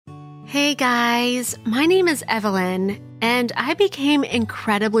Hey guys, my name is Evelyn, and I became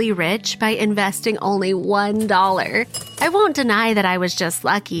incredibly rich by investing only $1. I won't deny that I was just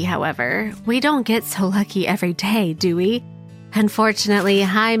lucky, however. We don't get so lucky every day, do we? Unfortunately,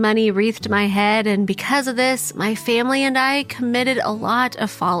 high money wreathed my head, and because of this, my family and I committed a lot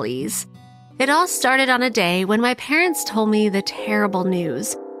of follies. It all started on a day when my parents told me the terrible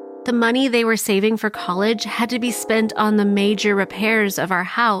news. The money they were saving for college had to be spent on the major repairs of our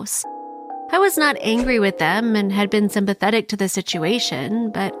house. I was not angry with them and had been sympathetic to the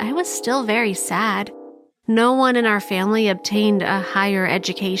situation, but I was still very sad. No one in our family obtained a higher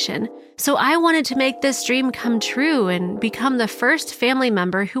education, so I wanted to make this dream come true and become the first family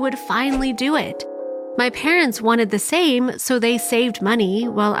member who would finally do it. My parents wanted the same, so they saved money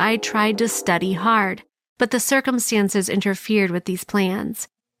while I tried to study hard, but the circumstances interfered with these plans.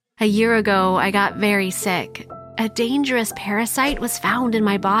 A year ago, I got very sick. A dangerous parasite was found in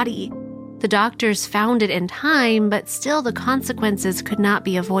my body. The doctors found it in time, but still the consequences could not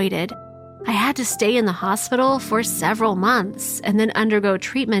be avoided. I had to stay in the hospital for several months and then undergo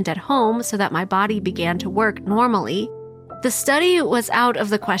treatment at home so that my body began to work normally. The study was out of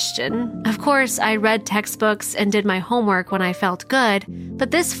the question. Of course, I read textbooks and did my homework when I felt good, but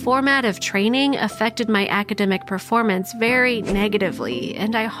this format of training affected my academic performance very negatively,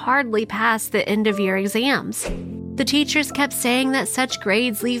 and I hardly passed the end-of-year exams. The teachers kept saying that such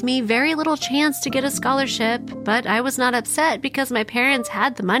grades leave me very little chance to get a scholarship, but I was not upset because my parents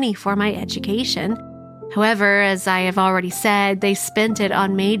had the money for my education. However, as I have already said, they spent it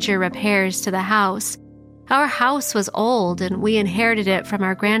on major repairs to the house. Our house was old and we inherited it from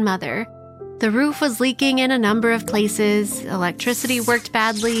our grandmother. The roof was leaking in a number of places, electricity worked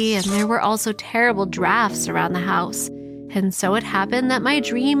badly, and there were also terrible drafts around the house. And so it happened that my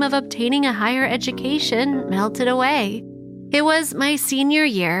dream of obtaining a higher education melted away. It was my senior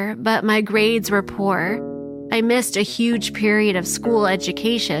year, but my grades were poor. I missed a huge period of school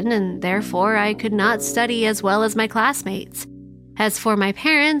education, and therefore I could not study as well as my classmates. As for my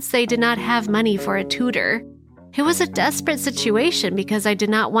parents, they did not have money for a tutor. It was a desperate situation because I did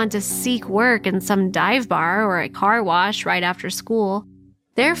not want to seek work in some dive bar or a car wash right after school.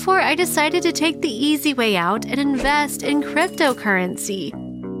 Therefore, I decided to take the easy way out and invest in cryptocurrency.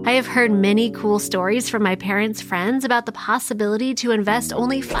 I have heard many cool stories from my parents' friends about the possibility to invest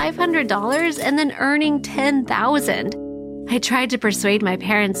only $500 and then earning $10,000. I tried to persuade my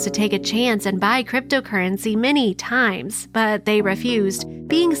parents to take a chance and buy cryptocurrency many times, but they refused,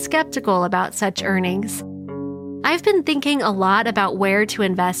 being skeptical about such earnings. I've been thinking a lot about where to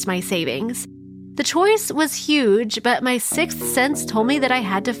invest my savings. The choice was huge, but my sixth sense told me that I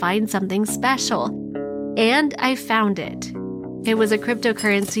had to find something special. And I found it. It was a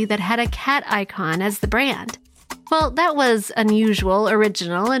cryptocurrency that had a cat icon as the brand. Well, that was unusual,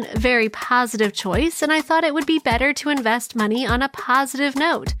 original, and very positive choice, and I thought it would be better to invest money on a positive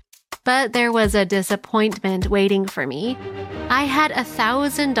note. But there was a disappointment waiting for me. I had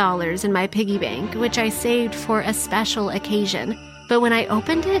 $1,000 in my piggy bank, which I saved for a special occasion. But when I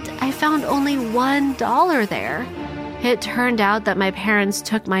opened it, I found only $1 there. It turned out that my parents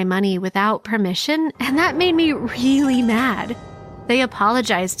took my money without permission, and that made me really mad. They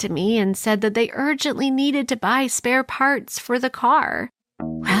apologized to me and said that they urgently needed to buy spare parts for the car.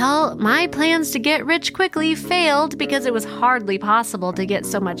 Well, my plans to get rich quickly failed because it was hardly possible to get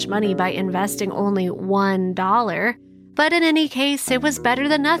so much money by investing only $1. But in any case, it was better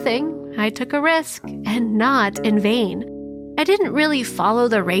than nothing. I took a risk, and not in vain. I didn't really follow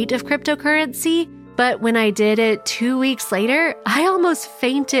the rate of cryptocurrency, but when I did it 2 weeks later, I almost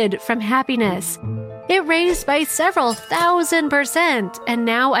fainted from happiness. It raised by several thousand%, and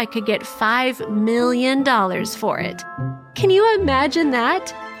now I could get $5 million for it. Can you imagine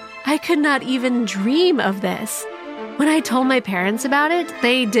that? I could not even dream of this. When I told my parents about it,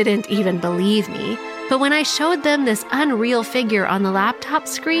 they didn't even believe me. But when I showed them this unreal figure on the laptop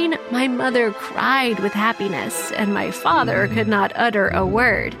screen, my mother cried with happiness, and my father could not utter a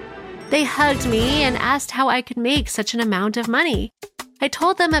word. They hugged me and asked how I could make such an amount of money. I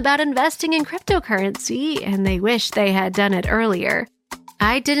told them about investing in cryptocurrency, and they wished they had done it earlier.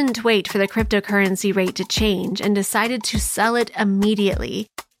 I didn't wait for the cryptocurrency rate to change and decided to sell it immediately.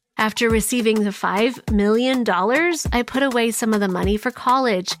 After receiving the $5 million, I put away some of the money for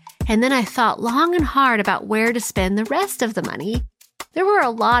college, and then I thought long and hard about where to spend the rest of the money. There were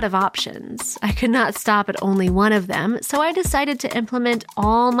a lot of options. I could not stop at only one of them, so I decided to implement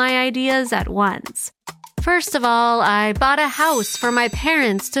all my ideas at once. First of all, I bought a house for my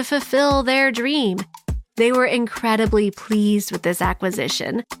parents to fulfill their dream. They were incredibly pleased with this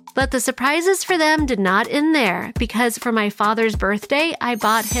acquisition. But the surprises for them did not end there, because for my father's birthday, I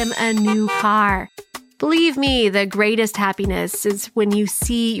bought him a new car. Believe me, the greatest happiness is when you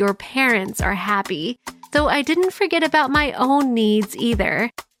see your parents are happy. Though I didn't forget about my own needs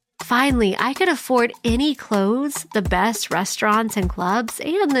either. Finally, I could afford any clothes, the best restaurants and clubs,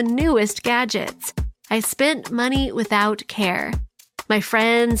 and the newest gadgets. I spent money without care. My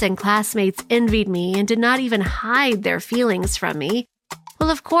friends and classmates envied me and did not even hide their feelings from me. Well,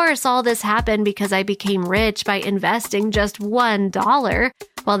 of course, all this happened because I became rich by investing just $1,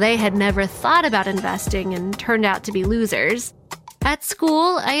 while they had never thought about investing and turned out to be losers. At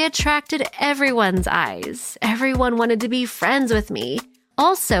school, I attracted everyone's eyes. Everyone wanted to be friends with me.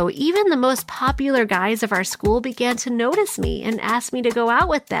 Also, even the most popular guys of our school began to notice me and ask me to go out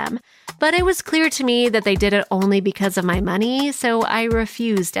with them. But it was clear to me that they did it only because of my money, so I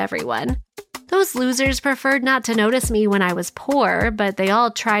refused everyone. Those losers preferred not to notice me when I was poor, but they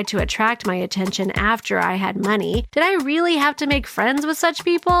all tried to attract my attention after I had money. Did I really have to make friends with such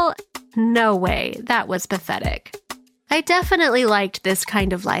people? No way. That was pathetic. I definitely liked this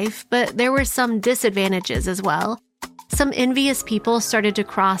kind of life, but there were some disadvantages as well. Some envious people started to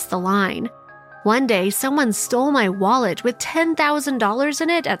cross the line. One day, someone stole my wallet with $10,000 in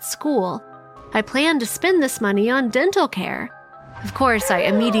it at school. I planned to spend this money on dental care. Of course, I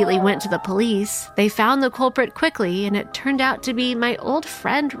immediately went to the police. They found the culprit quickly, and it turned out to be my old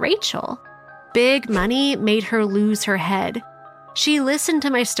friend Rachel. Big money made her lose her head. She listened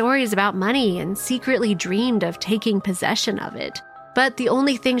to my stories about money and secretly dreamed of taking possession of it. But the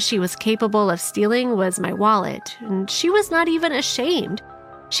only thing she was capable of stealing was my wallet, and she was not even ashamed.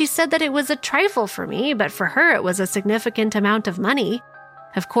 She said that it was a trifle for me, but for her it was a significant amount of money.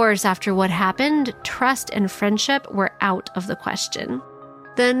 Of course, after what happened, trust and friendship were out of the question.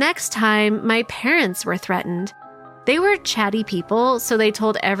 The next time, my parents were threatened. They were chatty people, so they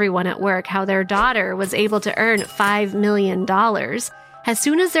told everyone at work how their daughter was able to earn $5 million. As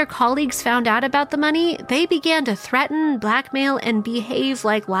soon as their colleagues found out about the money, they began to threaten, blackmail, and behave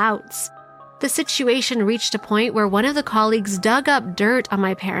like louts. The situation reached a point where one of the colleagues dug up dirt on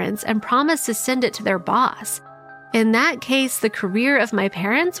my parents and promised to send it to their boss. In that case, the career of my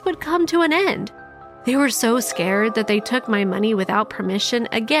parents would come to an end. They were so scared that they took my money without permission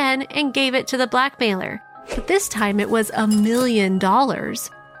again and gave it to the blackmailer. But this time it was $1 million.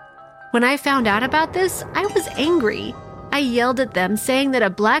 When I found out about this, I was angry. I yelled at them, saying that a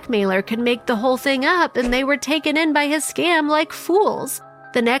blackmailer could make the whole thing up and they were taken in by his scam like fools.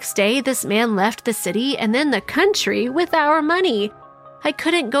 The next day, this man left the city and then the country with our money. I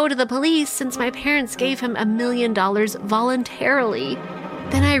couldn't go to the police since my parents gave him $1 million voluntarily.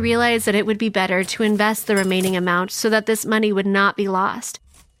 Then I realized that it would be better to invest the remaining amount so that this money would not be lost.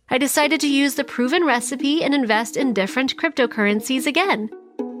 I decided to use the proven recipe and invest in different cryptocurrencies again.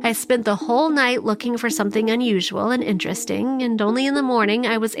 I spent the whole night looking for something unusual and interesting, and only in the morning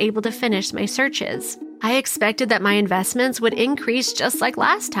I was able to finish my searches. I expected that my investments would increase just like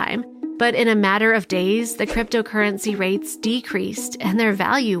last time, but in a matter of days, the cryptocurrency rates decreased and their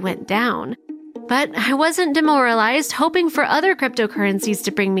value went down. But I wasn't demoralized, hoping for other cryptocurrencies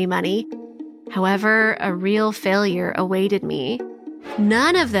to bring me money. However, a real failure awaited me.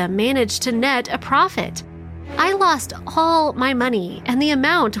 None of them managed to net a profit. I lost all my money, and the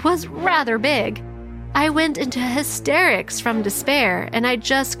amount was rather big. I went into hysterics from despair, and I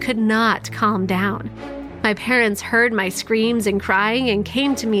just could not calm down. My parents heard my screams and crying and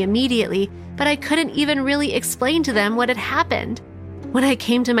came to me immediately, but I couldn't even really explain to them what had happened. When I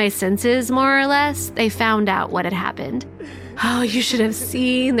came to my senses, more or less, they found out what had happened. Oh, you should have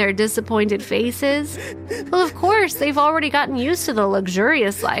seen their disappointed faces. Well, of course, they've already gotten used to the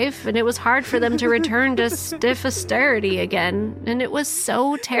luxurious life, and it was hard for them to return to stiff austerity again, and it was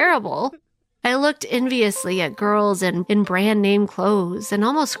so terrible. I looked enviously at girls in brand-name clothes and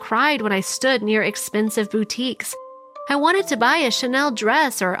almost cried when I stood near expensive boutiques. I wanted to buy a Chanel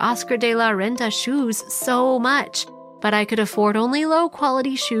dress or Oscar de la Renta shoes so much, but I could afford only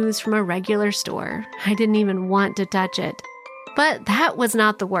low-quality shoes from a regular store. I didn't even want to touch it. But that was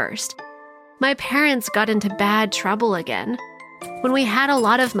not the worst. My parents got into bad trouble again. When we had a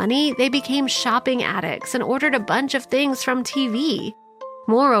lot of money, they became shopping addicts and ordered a bunch of things from TV.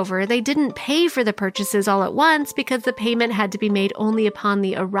 Moreover, they didn't pay for the purchases all at once because the payment had to be made only upon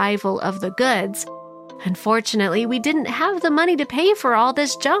the arrival of the goods. Unfortunately, we didn't have the money to pay for all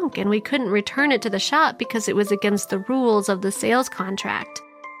this junk, and we couldn't return it to the shop because it was against the rules of the sales contract.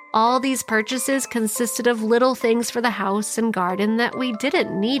 All these purchases consisted of little things for the house and garden that we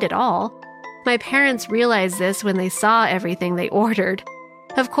didn't need at all. My parents realized this when they saw everything they ordered.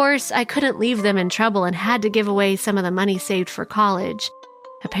 Of course, I couldn't leave them in trouble and had to give away some of the money saved for college.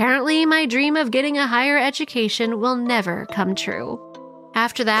 Apparently, my dream of getting a higher education will never come true.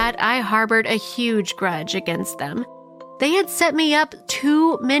 After that, I harbored a huge grudge against them. They had set me up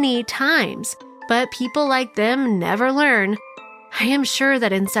too many times, but people like them never learn. I am sure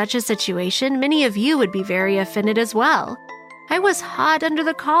that in such a situation, many of you would be very offended as well. I was hot under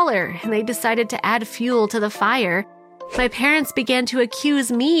the collar, and they decided to add fuel to the fire. My parents began to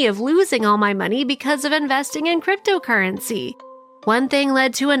accuse me of losing all my money because of investing in cryptocurrency. One thing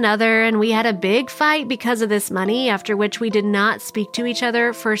led to another, and we had a big fight because of this money, after which we did not speak to each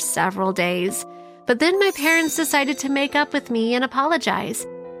other for several days. But then my parents decided to make up with me and apologize.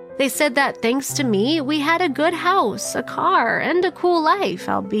 They said that thanks to me, we had a good house, a car, and a cool life,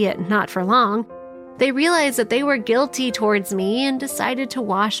 albeit not for long. They realized that they were guilty towards me and decided to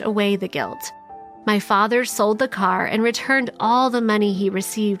wash away the guilt. My father sold the car and returned all the money he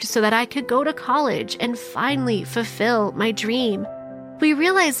received so that I could go to college and finally fulfill my dream. We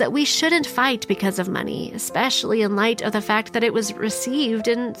realized that we shouldn't fight because of money, especially in light of the fact that it was received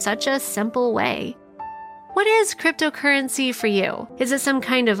in such a simple way. What is cryptocurrency for you? Is it some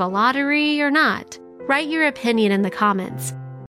kind of a lottery or not? Write your opinion in the comments.